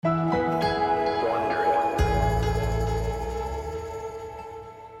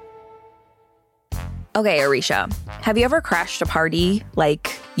Okay, Arisha, have you ever crashed a party?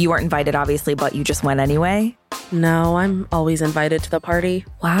 Like, you weren't invited, obviously, but you just went anyway? No, I'm always invited to the party.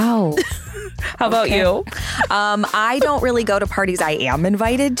 Wow. How about you? I don't really go to parties I am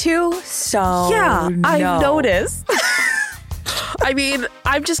invited to, so Yeah, no. I've noticed. I mean,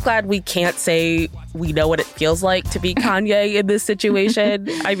 I'm just glad we can't say we know what it feels like to be Kanye in this situation.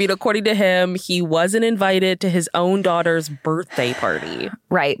 I mean, according to him, he wasn't invited to his own daughter's birthday party.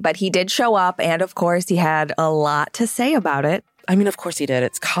 Right, but he did show up, and of course, he had a lot to say about it. I mean, of course he did.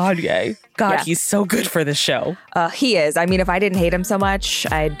 It's Kanye. God, Yeah. He's so good for this show. He is. I mean, if I didn't hate him so much,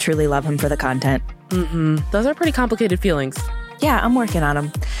 I'd truly love him for the content. Those are pretty complicated feelings. Yeah, I'm working on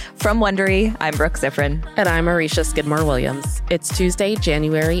him. From Wondery, I'm Brooke Ziffrin. And I'm Arisha Skidmore-Williams. It's Tuesday,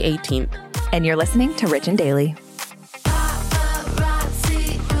 January 18th. And you're listening to Rich and Daily.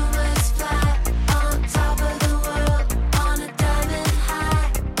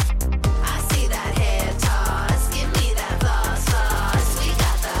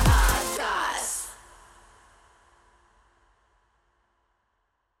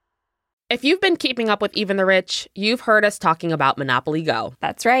 If you've been keeping up with Even the Rich, you've heard us talking about Monopoly Go.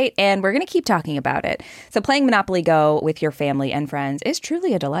 That's right, and we're going to keep talking about it. So playing Monopoly Go with your family and friends is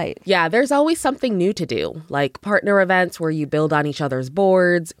truly a delight. Yeah, there's always something new to do, like partner events where you build on each other's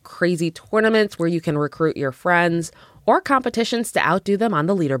boards, crazy tournaments where you can recruit your friends, or competitions to outdo them on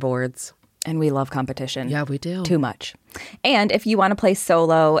the leaderboards. And we love competition. Yeah, we do. Too much. And if you want to play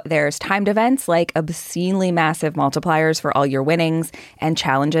solo, there's timed events like obscenely massive multipliers for all your winnings and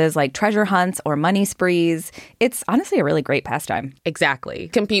challenges like treasure hunts or money sprees. It's honestly a really great pastime. Exactly.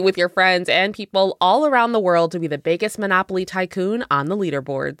 Compete with your friends and people all around the world to be the biggest Monopoly tycoon on the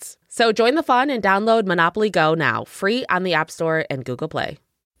leaderboards. So join the fun and download Monopoly Go now, free on the App Store and Google Play.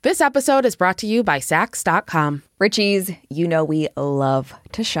 This episode is brought to you by Saks.com. Richies, you know we love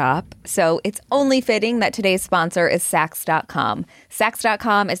to shop, so it's only fitting that today's sponsor is Saks.com.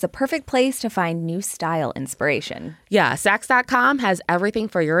 Saks.com is the perfect place to find new style inspiration. Yeah, Saks.com has everything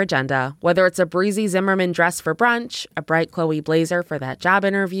for your agenda, whether it's a breezy Zimmermann dress for brunch, a bright Chloe blazer for that job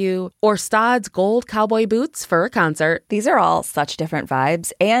interview, or Staud's gold cowboy boots for a concert. These are all such different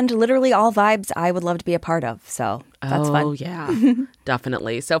vibes, and literally all vibes I would love to be a part of, so that's fun. Oh, yeah,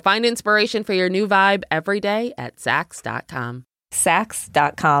 definitely. So find inspiration for your new vibe every day at Saks.com.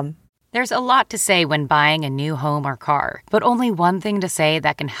 Saks.com. There's a lot to say when buying a new home or car, but only one thing to say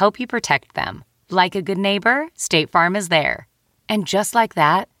that can help you protect them. Like a good neighbor, State Farm is there. And just like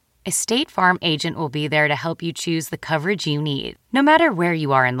that, a State Farm agent will be there to help you choose the coverage you need, no matter where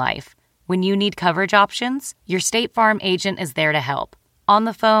you are in life. When you need coverage options, your State Farm agent is there to help, on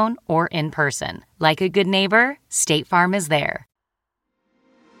the phone or in person. Like a good neighbor, State Farm is there.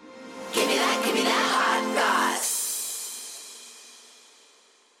 Give me that hot goss.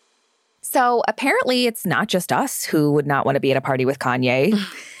 So apparently it's not just us who would not want to be at a party with Kanye.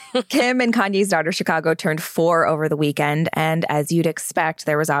 Kim and Kanye's daughter, Chicago, turned 4 over the weekend. And as you'd expect,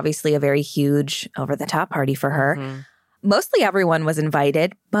 there was obviously a very huge over-the-top party for her. Mostly everyone was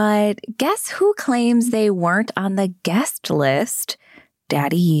invited, but guess who claims they weren't on the guest list?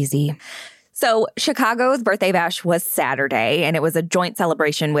 Daddy Yeezy. So Chicago's birthday bash was Saturday, and it was a joint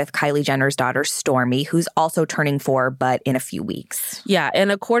celebration with Kylie Jenner's daughter, Stormi, who's also turning 4, but in a few weeks. Yeah,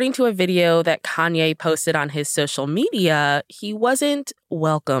 and according to a video that Kanye posted on his social media, he wasn't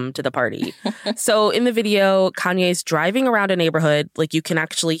welcome to the party. So in the video, Kanye's driving around a neighborhood, like you can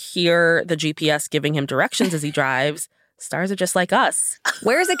actually hear the GPS giving him directions as he drives. Stars are just like us.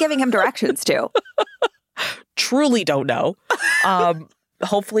 Where is it giving him directions to? Truly don't know.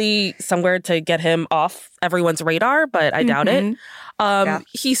 Hopefully somewhere to get him off everyone's radar, but I doubt it.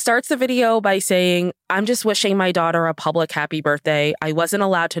 He starts the video by saying, "I'm just wishing my daughter a public happy birthday. I wasn't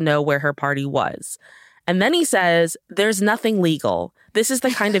allowed to know where her party was." And then he says, "There's nothing legal. This is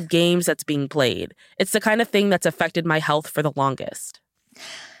the kind of games that's being played. It's the kind of thing that's affected my health for the longest."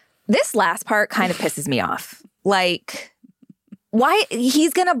 This last part kind of pisses me off. Like, why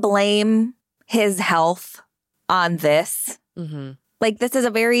he's going to blame his health on this? Like, this is a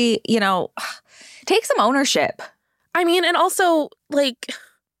very, take some ownership. I mean, and also, like,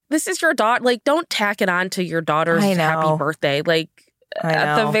 this is your daughter. Like, don't tack it on to your daughter's happy birthday. Like,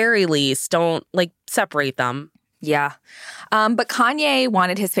 at the very least, don't, separate them. Yeah. But Kanye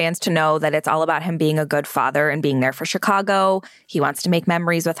wanted his fans to know that it's all about him being a good father and being there for Chicago. He wants to make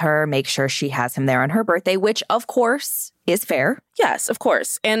memories with her, make sure she has him there on her birthday, which, of course, is fair. Yes, of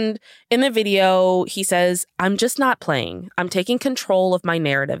course. And in the video, he says, "I'm just not playing. I'm taking control of my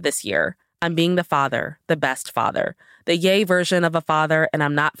narrative this year. I'm being the father, the best father, the yay version of a father, and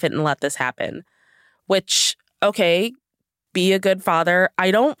I'm not fitting to let this happen." Which, okay, be a good father.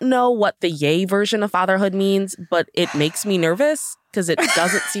 I don't know what the yay version of fatherhood means, but it makes me nervous because it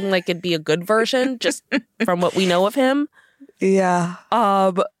doesn't seem like it'd be a good version just from what we know of him. Yeah.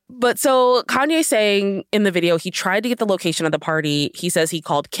 But so Kanye saying in the video he tried to get the location of the party. He says he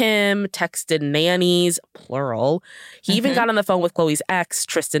called Kim, texted nannies, plural. He even got on the phone with Khloe's ex,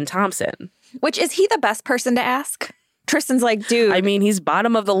 Tristan Thompson. Which, is he the best person to ask? Tristan's like, dude. I mean, he's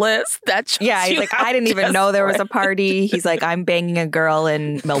bottom of the list. Yeah, he's like, I didn't even know there was a party. He's like, I'm banging a girl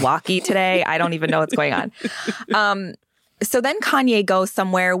in Milwaukee today. I don't even know what's going on. So then Kanye goes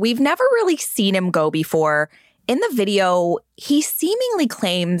somewhere we've never really seen him go before. In the video, he seemingly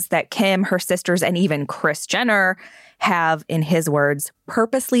claims that Kim, her sisters, and even Kris Jenner have, in his words,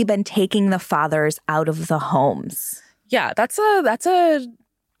 purposely been taking the fathers out of the homes. Yeah, that's a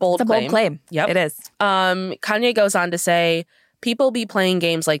bold claim. Yep. It is. Kanye goes on to say, people be playing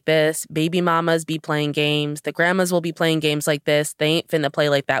games like this. Baby mamas be playing games. The grandmas will be playing games like this. They ain't finna play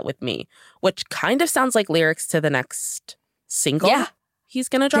like that with me. Which kind of sounds like lyrics to the next single he's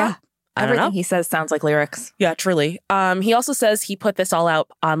gonna drop. Yeah. Everything he says sounds like lyrics. Yeah, truly. He also says he put this all out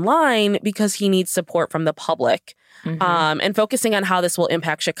online because he needs support from the public. And focusing on how this will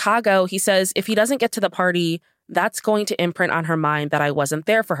impact Chicago, he says if he doesn't get to the party, that's going to imprint on her mind that I wasn't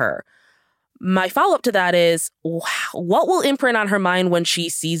there for her. My follow-up to that is, what will imprint on her mind when she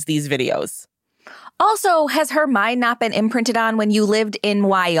sees these videos? Also, has her mind not been imprinted on when you lived in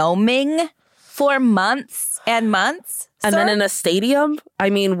Wyoming for months and months? And then in a stadium?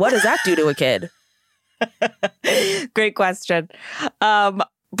 I mean, what does that do to a kid? Great question.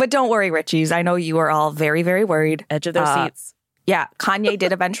 But don't worry, Richies. I know you are all very, very worried. Edge of their seats. Yeah, Kanye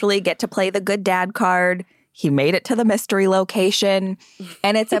did eventually get to play the good dad card. He made it to the mystery location.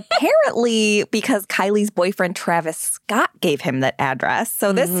 And it's apparently because Kylie's boyfriend, Travis Scott, gave him that address.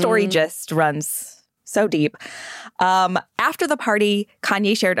 So this story just runs so deep. After the party,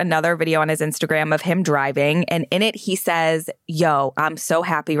 Kanye shared another video on his Instagram of him driving. And in it, he says, yo, I'm so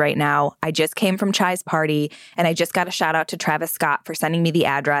happy right now. I just came from Chai's party. And I just got a shout out to Travis Scott for sending me the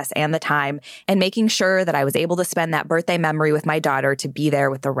address and the time and making sure that I was able to spend that birthday memory with my daughter to be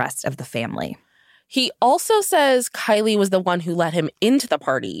there with the rest of the family. He also says Kylie was the one who let him into the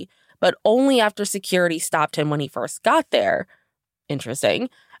party, but only after security stopped him when he first got there. Interesting.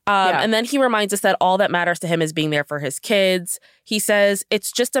 And then he reminds us that all that matters to him is being there for his kids. He says,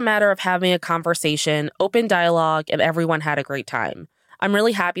 it's just a matter of having a conversation, open dialogue, and everyone had a great time. I'm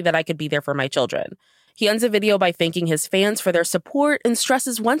really happy that I could be there for my children. He ends the video by thanking his fans for their support and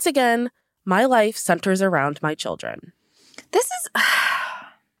stresses once again, my life centers around my children. This is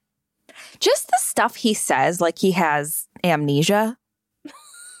just the stuff he says, like he has amnesia.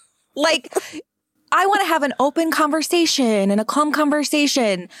 Like, I want to have an open conversation and a calm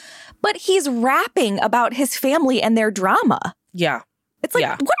conversation, but he's rapping about his family and their drama. Yeah. It's like,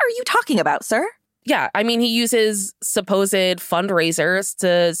 what are you talking about, sir? Yeah. I mean, he uses supposed fundraisers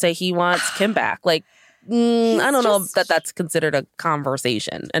to say he wants Kim back. Like, I don't know that that's considered a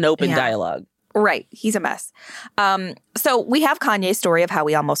conversation, an open dialogue. Right. He's a mess. So we have Kanye's story of how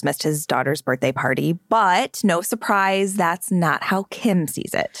he almost missed his daughter's birthday party, but no surprise, that's not how Kim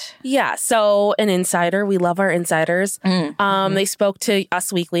sees it. Yeah. So an insider, we love our insiders. They spoke to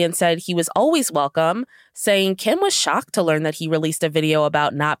Us Weekly and said he was always welcome, saying Kim was shocked to learn that he released a video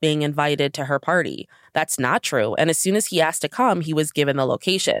about not being invited to her party. That's not true. And as soon as he asked to come, he was given the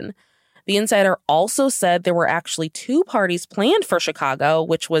location. The insider also said there were actually 2 parties planned for Chicago,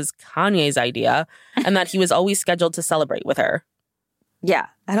 which was Kanye's idea, and that he was always scheduled to celebrate with her. Yeah,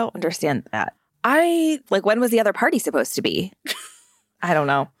 I don't understand that. When was the other party supposed to be? I don't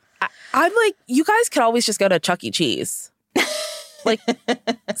know. I'm like, you guys could always just go to Chuck E. Cheese. Like,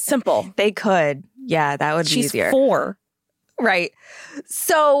 simple. They could. Yeah, that would be easier. She's 4. Right.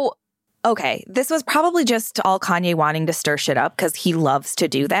 So, okay, this was probably just all Kanye wanting to stir shit up because he loves to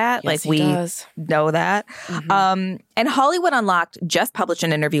do that. Yes, we does. know that. And Hollywood Unlocked just published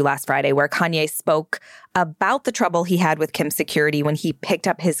an interview last Friday where Kanye spoke about the trouble he had with Kim's security when he picked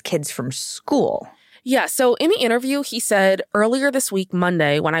up his kids from school. Yeah, so in the interview, he said, earlier this week,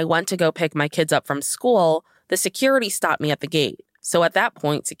 Monday, when I went to go pick my kids up from school, the security stopped me at the gate. So at that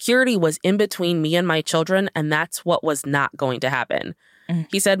point, security was in between me and my children, and that's what was not going to happen.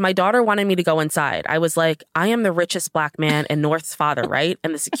 He said, my daughter wanted me to go inside. I was like, I am the richest black man and North's father, right?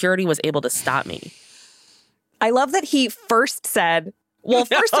 And the security was able to stop me. I love that he first said, well,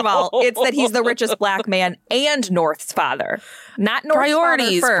 first of all, it's that he's the richest black man and North's father. Not North's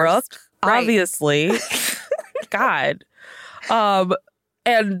priorities, father first. Brooke. Right. Obviously. God.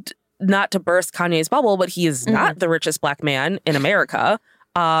 And not to burst Kanye's bubble, but he is not the richest black man in America.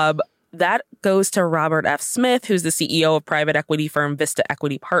 that goes to Robert F. Smith, who's the CEO of private equity firm Vista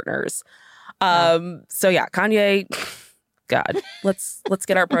Equity Partners. So yeah, Kanye, God, let's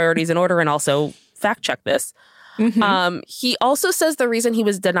get our priorities in order and also fact check this. He also says the reason he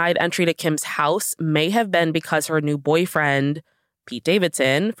was denied entry to Kim's house may have been because her new boyfriend, Pete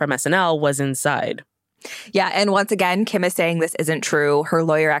Davidson from SNL, was inside. Yeah, and once again, Kim is saying this isn't true. Her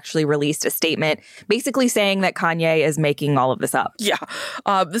lawyer actually released a statement basically saying that Kanye is making all of this up. Yeah.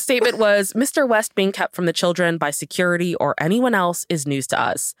 The statement was, Mr. West being kept from the children by security or anyone else is news to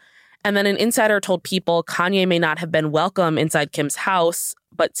us. And then an insider told People Kanye may not have been welcome inside Kim's house,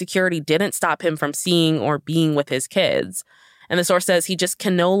 but security didn't stop him from seeing or being with his kids. And the source says he just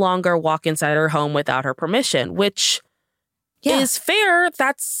can no longer walk inside her home without her permission, which is fair.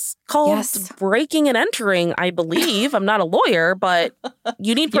 That's called breaking and entering, I believe. I'm not a lawyer, but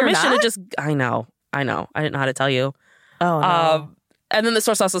you need permission to just... I know. I didn't know how to tell you. Oh, no. And then the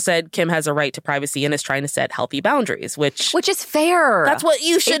source also said Kim has a right to privacy and is trying to set healthy boundaries, which is fair. That's what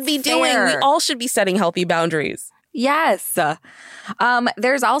you should be doing. We all should be setting healthy boundaries. Yes.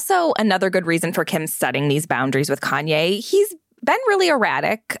 There's also another good reason for Kim setting these boundaries with Kanye. He's been really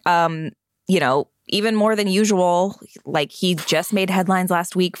erratic, even more than usual. Like, he just made headlines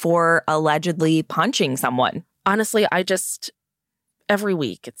last week for allegedly punching someone. Honestly, every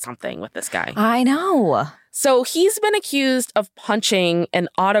week it's something with this guy. I know. So he's been accused of punching an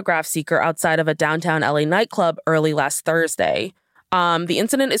autograph seeker outside of a downtown LA nightclub early last Thursday. The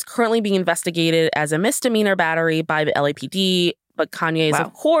incident is currently being investigated as a misdemeanor battery by the LAPD, but Kanye is,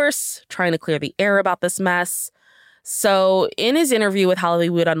 of course, trying to clear the air about this mess. So in his interview with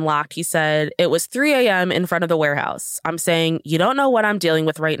Hollywood Unlocked, he said, "It was 3 a.m. in front of the warehouse. I'm saying, you don't know what I'm dealing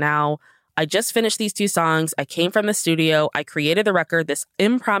with right now. I just finished these 2 songs. I came from the studio. I created the record, this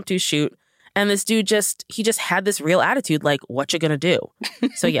impromptu shoot. And this dude he just had this real attitude, like, what you gonna do?"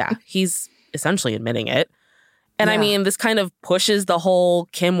 So yeah, he's essentially admitting it. And I mean, this kind of pushes the whole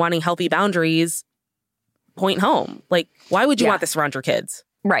Kim wanting healthy boundaries point home. Like, why would you want this around your kids?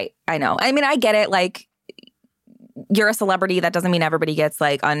 Right. I know. I mean, I get it. Like, you're a celebrity. That doesn't mean everybody gets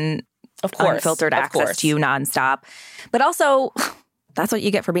like unfiltered access to you nonstop. But also, that's what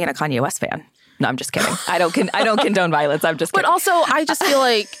you get for being a Kanye West fan. No, I'm just kidding. I don't condone violence. I'm just kidding. But also, I just feel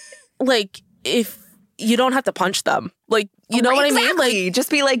like if you don't have to punch them, like, you know what I mean? Like, just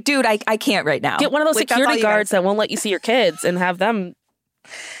be like, dude, I can't right now. Get one of those security guards that won't let you see your kids and have them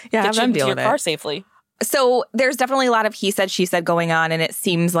get you into your car safely. So there's definitely a lot of he said, she said going on, and it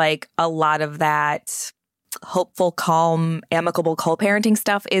seems like a lot of that hopeful, calm, amicable co-parenting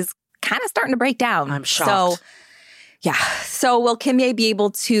stuff is kind of starting to break down. I'm shocked. So, yeah. So will Kimye be able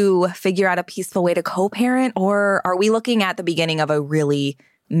to figure out a peaceful way to co-parent, or are we looking at the beginning of a really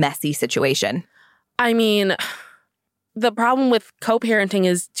messy situation? I mean, the problem with co-parenting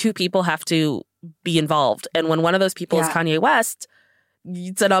is 2 people have to be involved. And when one of those people is Kanye West,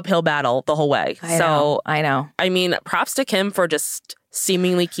 it's an uphill battle the whole way. I know. I mean, props to Kim for just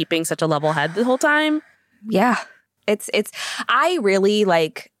seemingly keeping such a level head the whole time. Yeah. I really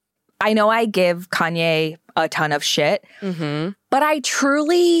I know I give Kanye a ton of shit, but I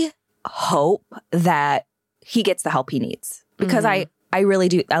truly hope that he gets the help he needs, because I really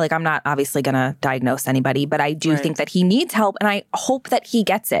do. I'm not obviously going to diagnose anybody, but I do think that he needs help, and I hope that he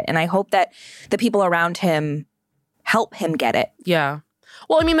gets it. And I hope that the people around him help him get it. Yeah.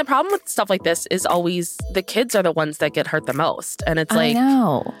 Well, I mean, the problem with stuff like this is always the kids are the ones that get hurt the most. And it's like, I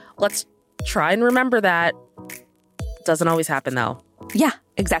know. Let's try and remember that. It doesn't always happen, though. Yeah,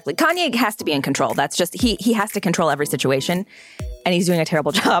 exactly. Kanye has to be in control. That's just, he has to control every situation, and he's doing a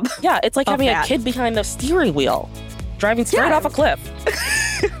terrible job. Yeah, it's like having a kid behind the steering wheel, driving straight off a cliff.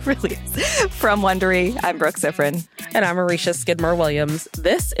 It really is. From Wondery, I'm Brooke Siffrin. And I'm Marisha Skidmore-Williams.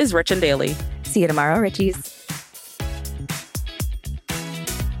 This is Rich and Daily. See you tomorrow, Richies.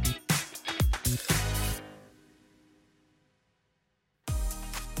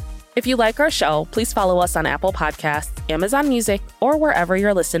 If you like our show, please follow us on Apple Podcasts, Amazon Music, or wherever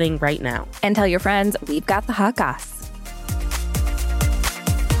you're listening right now. And tell your friends we've got the hot goss.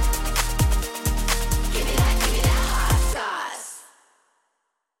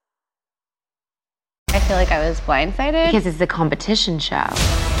 I feel like I was blindsided because it's a competition show.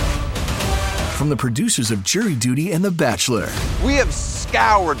 From the producers of Jury Duty and The Bachelor. We have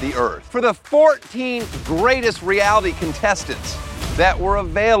scoured the earth for the 14 greatest reality contestants that were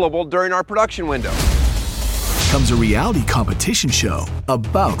available during our production window. Comes a reality competition show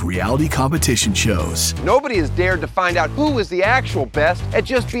about reality competition shows. Nobody has dared to find out who is the actual best at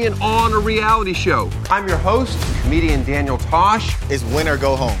just being on a reality show. I'm your host, comedian Daniel Tosh. It's win or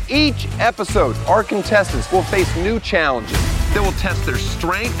go home. Each episode, our contestants will face new challenges. that will test their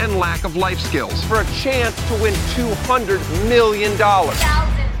strength and lack of life skills for a chance to win $200 million.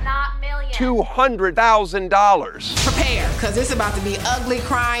 Thousands, not millions. $200,000. Prepare, because it's about to be ugly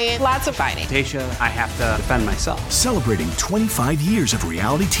crying, lots of fighting. Tasha, I have to defend myself. Celebrating 25 years of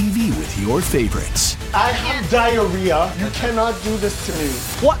reality TV with your favorites. I have diarrhea. You cannot do this to me.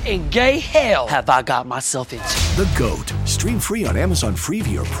 What in gay hell have I got myself into? The GOAT. Stream free on Amazon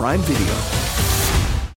Freevee or Prime Video.